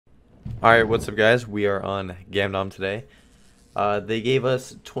Alright, what's up guys? We are on Gamdom today. They gave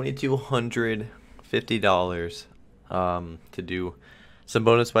us $2,250 to do some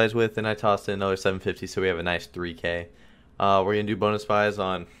bonus buys with, and I tossed in another $750, so we have a nice $3K. We're going to do bonus buys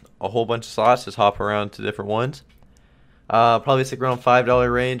on a whole bunch of slots, just hop around to different ones. Probably stick around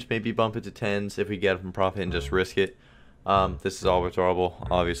 $5 range, maybe bump it to 10s if we get from profit and just risk it. This is all withdrawable,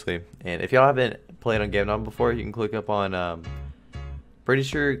 obviously. And if y'all haven't played on Gamdom before, you can click up on... pretty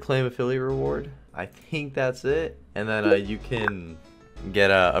sure claim affiliate reward. I think that's it. And then you can get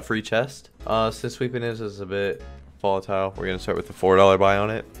a free chest. Since sweeping is a bit volatile, we're going to start with the $4 buy on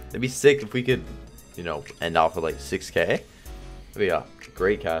it. It'd be sick if we could, you know, end off with like 6K. It'd be a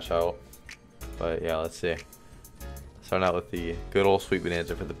great cash out. But yeah, let's see. Starting out with the good old sweet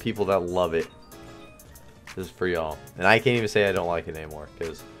bonanza for the people that love it. This is for y'all. And I can't even say I don't like it anymore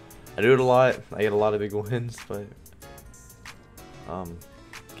because I do it a lot. I get a lot of big wins, but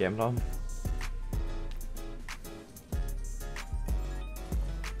Gamdom.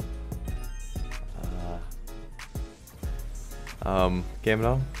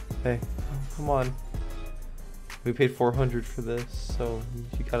 Gamdom. Hey, come on. We paid 400 for this, so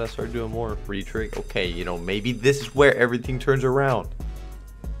you gotta start doing more. Free trick. Okay, you know, maybe this is where everything turns around.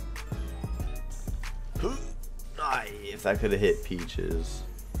 If that could have hit Peaches.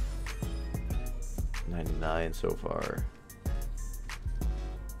 99 so far.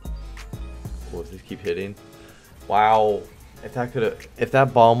 Will this keep hitting? Wow. If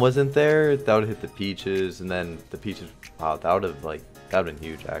that bomb wasn't there, that would hit the Peaches, and then the Peaches. Wow, that would have been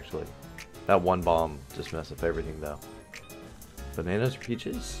huge actually. That one bomb just messed up everything though. Bananas or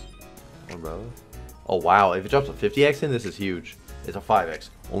Peaches? Or both? Oh wow, if it drops a 50x in, this is huge. It's a 5x.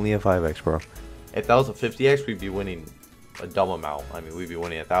 Only a 5x, bro. If that was a 50x, we'd be winning a dumb amount. I mean, we'd be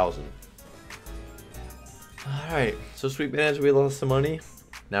winning 1,000. Alright, so Sweet Bonanza, we lost some money.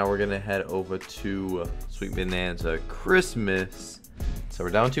 Now we're gonna head over to Sweet Bonanza Christmas. So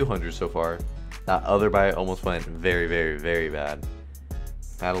we're down 200 so far. That other buy almost went very, very, very bad.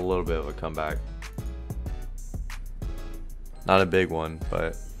 Had a little bit of a comeback. Not a big one,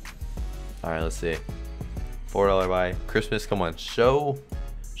 but alright, let's see. $4 buy. Christmas, come on. Show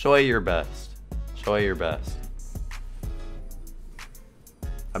at your best. Show at your best.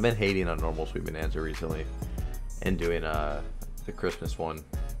 I've been hating on normal Sweet Bonanza recently. And doing the Christmas one.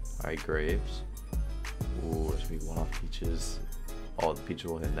 Alright, Graves. Ooh, there's gonna be one off Peaches. Oh, the Peaches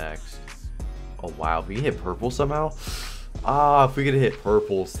will hit next. Oh wow, if we can hit purple somehow. Ah, if we could hit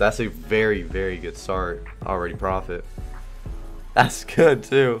purples, that's a very, very good start. Already profit. That's good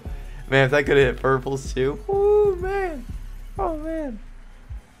too. Man, if that could hit purples too. Ooh, man. Oh man.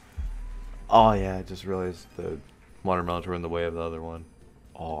 Oh yeah, I just realized the watermelons were in the way of the other one.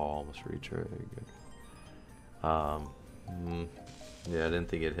 Oh, almost reached her. There you go. Yeah, I didn't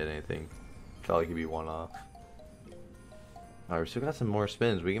think it hit anything. Felt like it'd be one off. Alright, we still got some more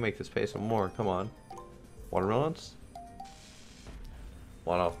spins. We can make this pay some more. Come on. Watermelons?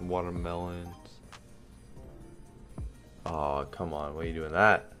 One off watermelons. Oh, come on. Why are you doing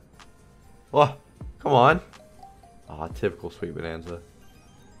that? Oh, come on. Ah, typical Sweet Bonanza.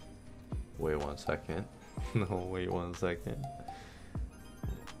 Wait 1 second. No, wait 1 second.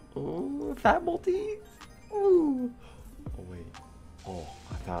 Ooh, fat multi. Ooh. Oh wait. Oh,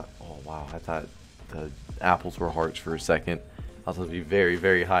 oh wow, I thought the apples were hearts for a second. I was supposed to be very,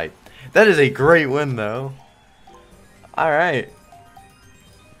 very hyped. That is a great win though. Alright.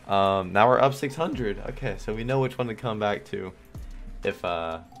 Now we're up 600. Okay, so we know which one to come back to if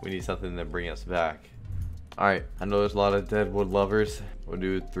we need something to bring us back. Alright, I know there's a lot of Deadwood lovers. We'll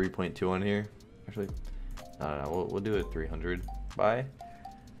do 3.2 on here. Actually, no, we'll do a 300 buy.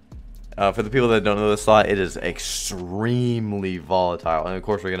 For the people that don't know this slot, it is extremely volatile. And of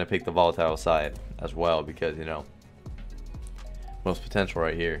course, we're going to pick the volatile side as well because, you know, most potential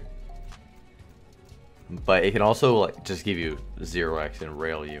right here. But it can also like just give you 0x and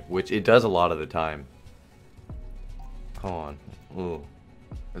rail you, which it does a lot of the time. Come on. Ooh.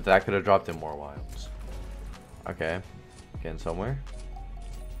 If that could have dropped in more wilds. Okay. Getting somewhere.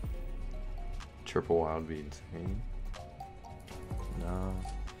 Triple wild beads. No.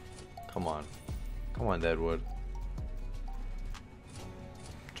 Come on. Come on, Deadwood.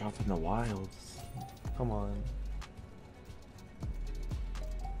 Drop in the wilds. Come on.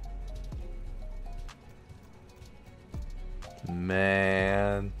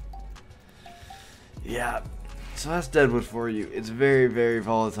 Man. Yeah. So that's Deadwood for you. It's very, very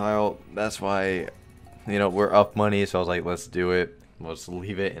volatile. That's why, you know, we're up money. So I was like, let's do it. Let's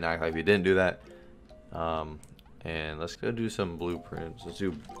leave it and act like we didn't do that. And let's go do some blueprints. Let's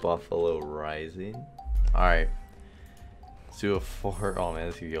do Buffalo Rising. Alright. Let's do a 4. Oh man,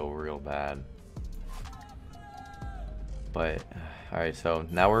 this could go real bad. But alright, so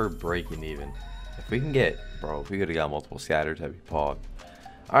now we're breaking even. If we can get, bro, if we could have got multiple scatters, that'd be pog.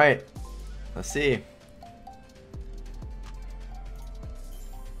 Alright, let's see.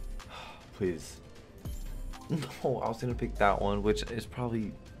 Please. No, I was gonna pick that one, which is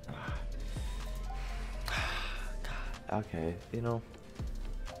probably. God, okay, you know,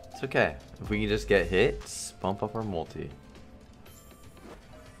 it's okay. If we can just get hits, bump up our multi.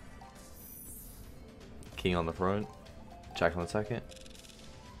 King on the front, jack on the second.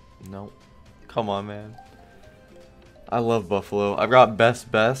 Nope. Come on, man. I love Buffalo. I've got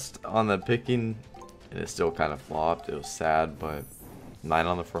best on the picking, and it still kind of flopped. It was sad, but 9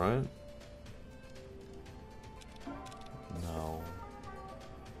 on the front. No.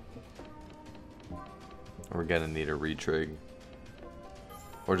 We're gonna need a retrig.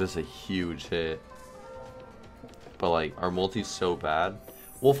 Or just a huge hit. But like, our multi's so bad.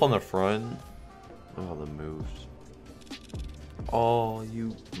 Wolf on the front. Look at all the moves. Oh,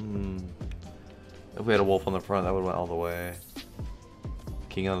 you... If we had a wolf on the front, that would have went all the way.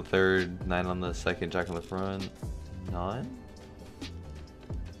 King on the third, 9 on the second, jack on the front. None?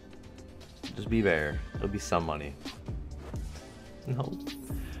 Just be there. It'll be some money. No.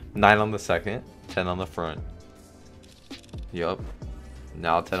 9 on the second, 10 on the front. Yup.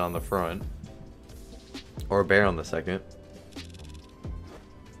 Now 10 on the front. Or a bear on the second.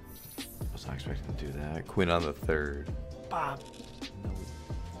 I was not expecting to do that. Queen on the third. Bop. No.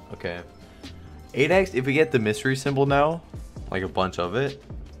 Okay. 8x, if we get the mystery symbol now, like a bunch of it,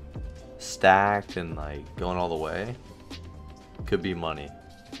 stacked and like going all the way, could be money.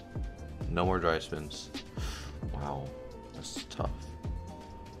 No more dry spins. Wow. That's tough.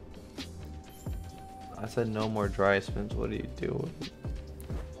 I said no more dry spins. What are you doing?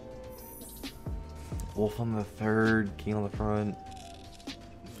 Wolf on the third, king on the front.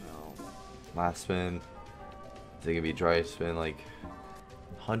 No. Last spin. Is it gonna be dry spin like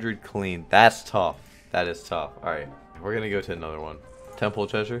 100 clean? That's tough. That is tough. Alright. We're gonna go to another one. Temple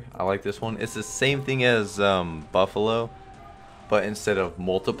Treasure. I like this one. It's the same thing as Buffalo, but instead of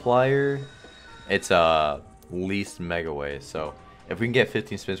multiplier, it's least megaways. So if we can get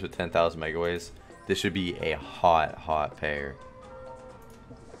 15 spins with 10,000 megaways, this should be a hot pair.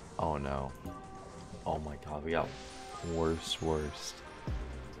 Oh no. Oh my god, we got worst.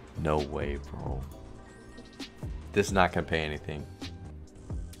 No way, bro. This is not gonna pay anything.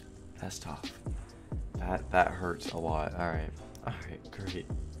 That's tough. That hurts a lot. Alright, great.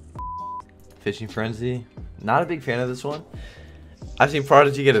 Fishing Frenzy. Not a big fan of this one. I've seen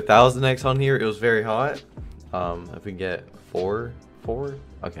Prodigy get 1000x on here. It was very hot. If we can get 4,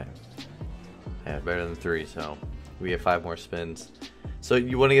 okay. Yeah, better than 3, so we get 5 more spins. So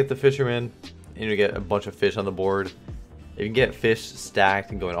you want to get the Fisherman, and you get a bunch of fish on the board. If you can get fish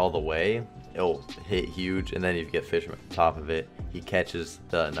stacked and going all the way, it'll hit huge, and then if you get Fisherman on top of it, he catches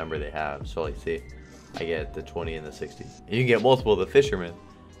the number they have. So like, see, I get the 20 and the 60. And you can get multiple of the Fisherman,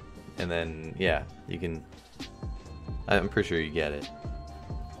 and then yeah, you can. I'm pretty sure you get it.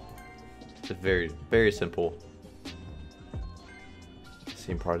 It's very simple.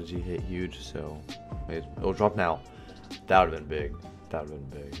 Seen Prodigy hit huge, so it'll drop now. That would have been big. That would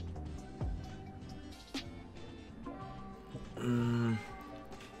have been big.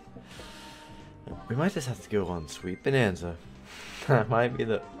 We might just have to go on Sweet Bonanza. That might be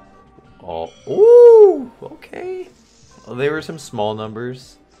the. Oh, ooh, okay. Well, they were some small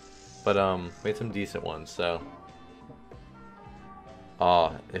numbers, but we had some decent ones. So,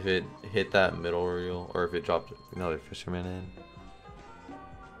 if it hit that middle reel, or if it dropped another Fisherman in,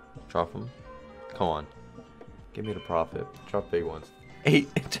 drop them. Come on, give me the profit. Drop big ones. 8,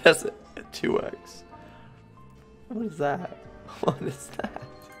 just 2x. What is that? What is that?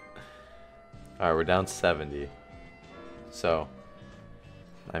 Alright, we're down 70. So,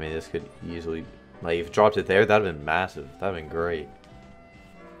 I mean, this could easily, like, if you dropped it there, that'd have been massive. That'd have been great.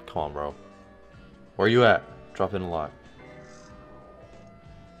 Come on, bro. Where you at? Drop in a lot.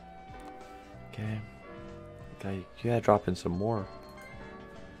 Okay. Okay, you gotta drop in some more.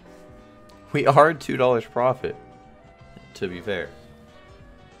 We are $2 profit, to be fair.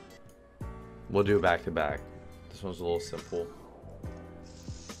 We'll do back to back. This one's a little simple.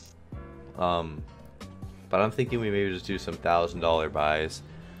 But I'm thinking we maybe just do some $1,000 buys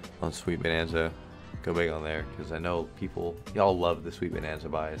on Sweet Bonanza. Go big on there, because I know people, y'all love the Sweet Bonanza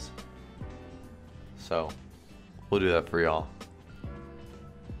buys. So, we'll do that for y'all.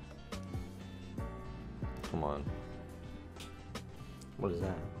 Come on. What is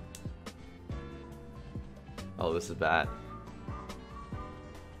that? Oh, this is bad.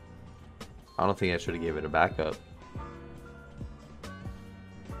 I don't think I should have gave it a backup.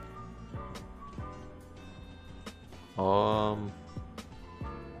 All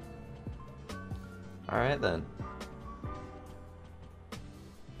right then.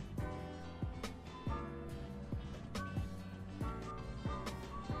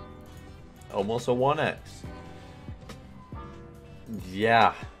 Almost a 1x.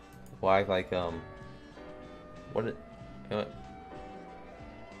 Yeah. Why like what it, you know,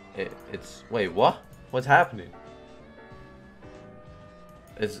 it's wait, what? What's happening?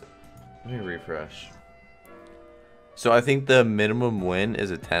 Let me refresh. So I think the minimum win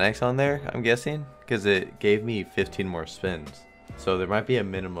is a 10x on there, I'm guessing, because it gave me 15 more spins. So there might be a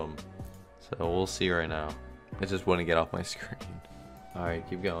minimum. So we'll see right now. It just wouldn't get off my screen. Alright,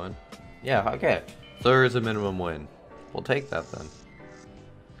 keep going. Yeah, okay. So there is a minimum win. We'll take that then.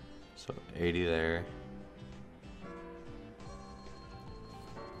 So 80 there.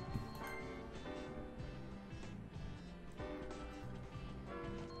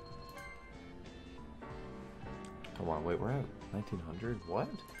 Come on, wait, we're at 1900? What?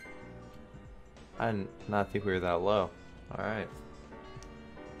 I did not think we were that low. Alright.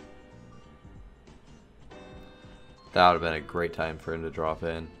 That would have been a great time for him to drop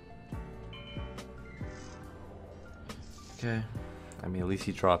in. Okay. I mean, at least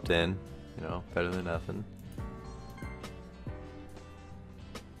he dropped in. You know, better than nothing.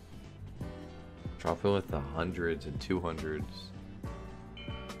 Drop in with the hundreds and 200s.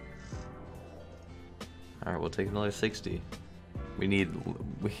 Alright, we'll take another 60.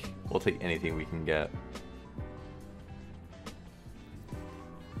 We'll take anything we can get.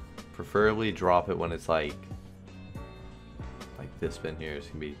 Preferably drop it when it's like this spin here is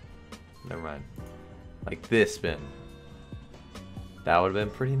gonna be, never mind. Like this spin. That would have been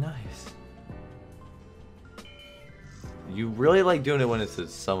pretty nice. You really like doing it when it's a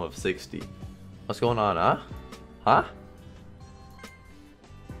sum of 60. What's going on, huh? Huh?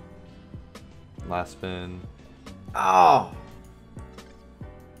 Last spin. Oh!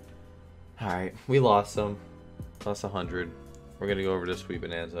 Alright, we lost some. Lost 100. We're gonna go over to Sweet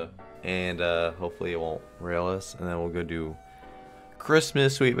Bonanza. And hopefully it won't rail us. And then we'll go do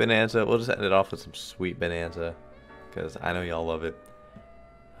Christmas Sweet Bonanza. We'll just end it off with some Sweet Bonanza. Because I know y'all love it.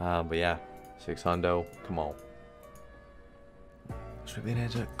 But yeah, 600. Come on. Sweet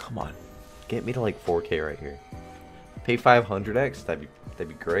Bonanza, come on. Get me to like 4K right here. Pay 500x? That'd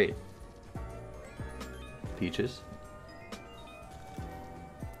be great. Peaches.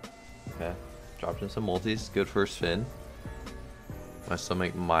 Okay. Dropped in some multis. Good first spin. My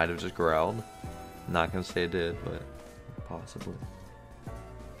stomach might have just growled. Not gonna say it did, but possibly.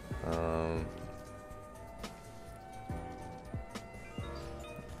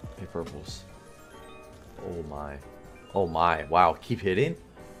 Hey, purples. Oh my. Oh my. Wow, keep hitting?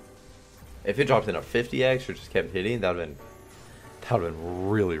 If it dropped in a 50x or just kept hitting, that would have been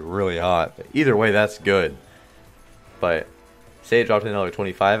really, really hot. But either way, that's good. But say it dropped in another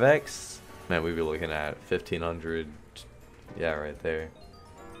 25x, man, we'd be looking at 1500. Yeah, right there.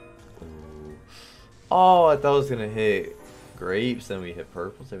 Ooh. Oh, I thought I was gonna hit grapes, then we hit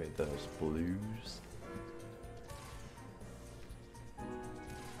purples, then we hit those blues.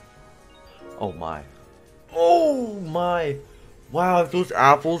 Oh my. Oh my. Wow, if those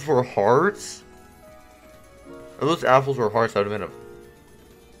apples were hearts. If those apples were hearts, that would have been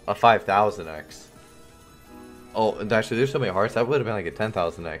a 5000x. Oh, and actually, there's so many hearts, that would have been like a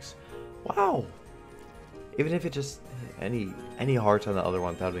 10,000x. Wow. Even if it just any hearts on the other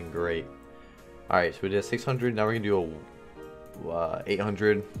one, that would have been great. Alright, so we did 600. Now we're going to do a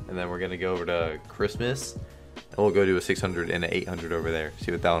 800. And then we're going to go over to Christmas. And we'll go do a 600 and an 800 over there.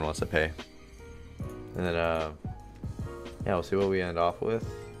 See what that one wants to pay. And then, yeah, we'll see what we end off with.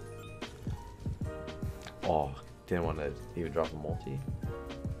 Oh, didn't want to even drop a multi.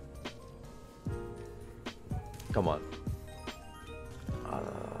 Come on.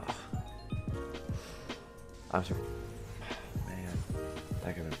 I'm sorry. Man,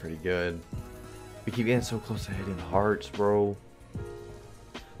 that could have been pretty good. We keep getting so close to hitting hearts, bro.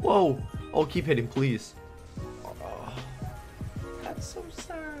 Whoa! Oh, keep hitting, please. Oh, that's so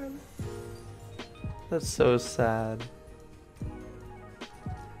sad. That's so sad.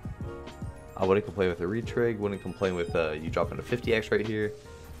 I wouldn't complain with a retrig. Wouldn't complain with you dropping a 50x right here.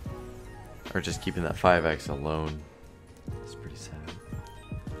 Or just keeping that 5x alone. It's pretty sad.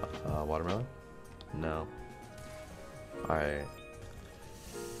 Watermelon? No. Alright.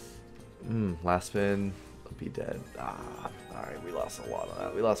 Last spin. I'll be dead. Alright, we lost a lot on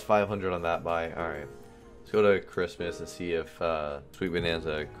that. We lost 500 on that buy. Alright. Let's go to Christmas and see if Sweet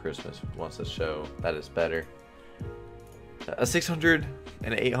Bonanza Christmas wants to show that is better. A 600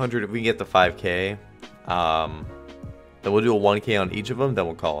 and an 800 if we can get the 5k. Then we'll do a 1k on each of them, then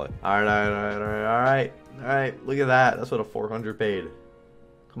we'll call it. Alright. Alright, look at that. That's what a 400 paid.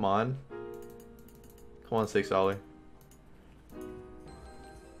 Come on. Come on, $6.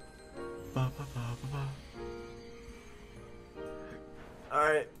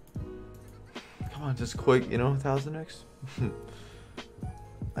 Alright. Come on, just quick, you know, 1000x?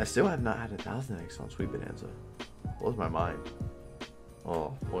 I still have not had 1000x on Sweet Bonanza. Blows my mind.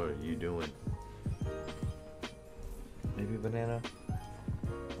 Oh, what are you doing? Maybe banana?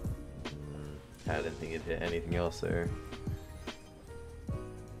 I didn't think it'd hit anything else there.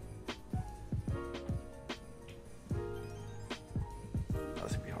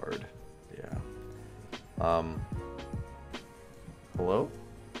 That's gonna be hard. Yeah. Hello?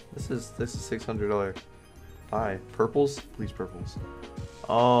 This is $600. Buy purples, please purples.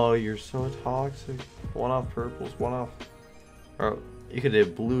 Oh, you're so toxic. One off purples, one off. Oh, you could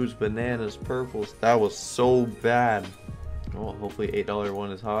hit blues, bananas, purples. That was so bad. Oh, hopefully $8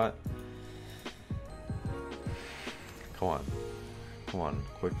 one is hot. Come on. Come on.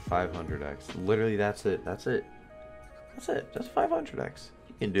 Quick 500x. Literally, that's it. That's it. That's it. Just 500x.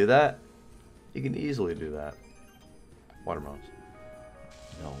 You can do that. You can easily do that. Watermelons.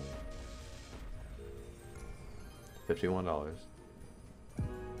 No. $51.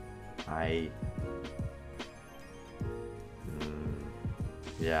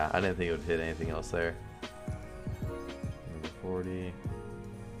 Yeah, I didn't think it would hit anything else there. Number 40.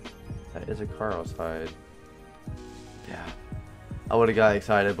 That is a car outside. Yeah. I would have got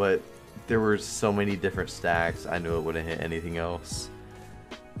excited, but there were so many different stacks. I knew it wouldn't hit anything else.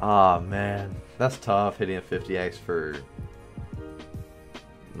 Ah, man. That's tough, hitting a 50x for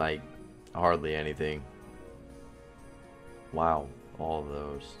like hardly anything. Wow. All of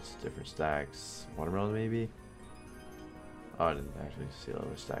those different stacks. Watermelon maybe? Oh, I didn't actually see the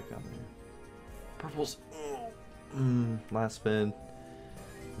other stack down there. Purples. Last spin.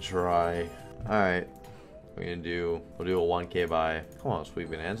 Dry. Alright. We'll do a 1k buy. Come on,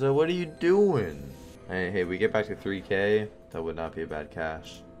 Sweet Bonanza. What are you doing? Hey, we get back to 3k. That would not be a bad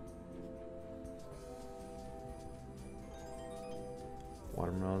cash.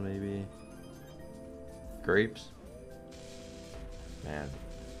 Watermelon maybe. Grapes. Man.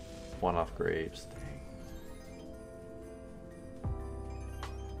 One off grapes. Dang.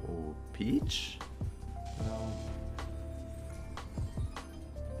 Ooh, peach? No.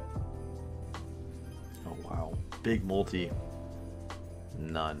 Oh wow. Big multi.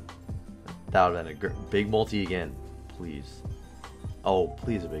 None. That would have been a big multi again. Please. Oh,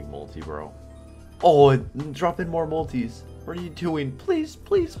 please a big multi, bro. Oh, drop in more multis. What are you doing? Please,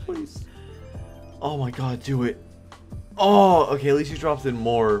 please, please. Oh my god, do it. Oh, okay, at least he dropped in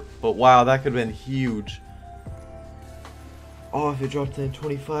more. But wow, that could have been huge. Oh, if it dropped in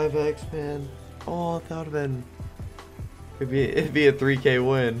 25x, man. Oh, that would have been... It'd be a 3k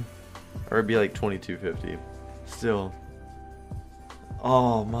win. Or it'd be like 2250. Still.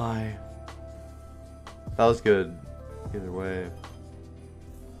 Oh my. That was good. Either way.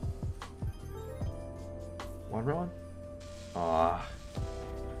 Watermelon? Ah.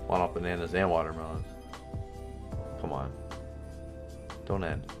 One off bananas and watermelons. Come on. Don't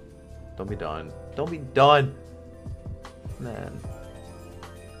end. Don't be done. Don't be done! Man.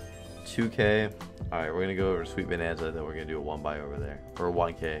 2k. Alright, we're gonna go over to Sweet Bonanza, then we're gonna do a 1 buy over there. Or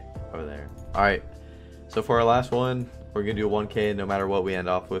 1k over there. Alright. So for our last one, we're gonna do a 1k no matter what we end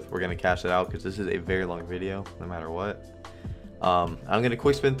off with. We're gonna cash it out because this is a very long video, no matter what. I'm gonna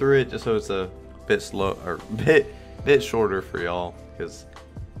quick spin through it just so it's a bit slow or bit shorter for y'all, because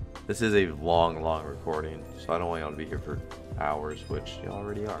this is a long recording, so I don't want y'all to be here for hours, which you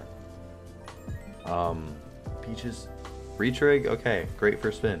already are. Peaches, retrig, okay, great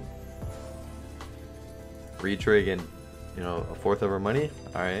for spin. Retrig and, you know, a fourth of our money.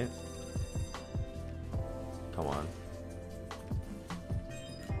 All right, come on.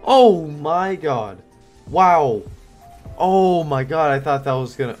 Oh my god, wow. Oh my god, I thought it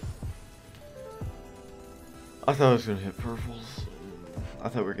was gonna hit purples. I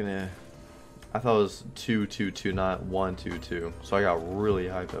thought it was 2-2-2, not 1-2-2. So I got really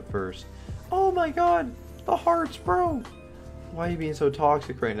hyped at first. Oh my god, the hearts, bro. Why are you being so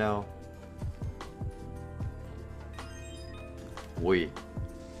toxic right now? Wait.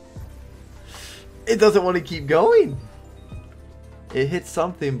 It doesn't want to keep going. It hits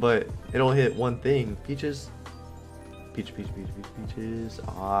something, but it don't hit one thing. Peaches. Peaches.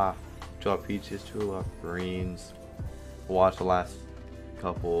 Ah. Two off peaches, two off greens. Watch the last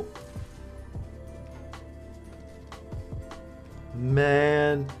couple.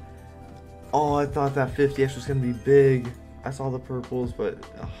 Man. Oh, I thought that 50x was going to be big. I saw the purples, but...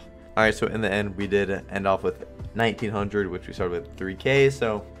 Alright, so in the end, we did end off with 1900, which we started with 3k,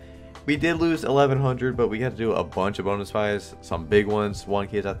 so... We did lose 1100, but we had to do a bunch of bonus buys, some big ones,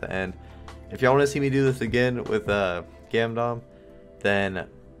 1Ks at the end. If y'all want to see me do this again with Gamdom, then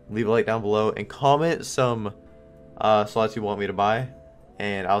leave a like down below and comment some slots you want me to buy,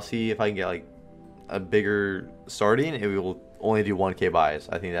 and I'll see if I can get like a bigger starting, and we will only do 1K buys.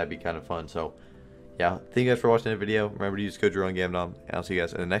 I think that'd be kind of fun. So yeah, thank you guys for watching the video. Remember to use code Drew on Gamdom, and I'll see you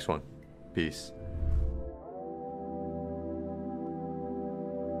guys in the next one. Peace.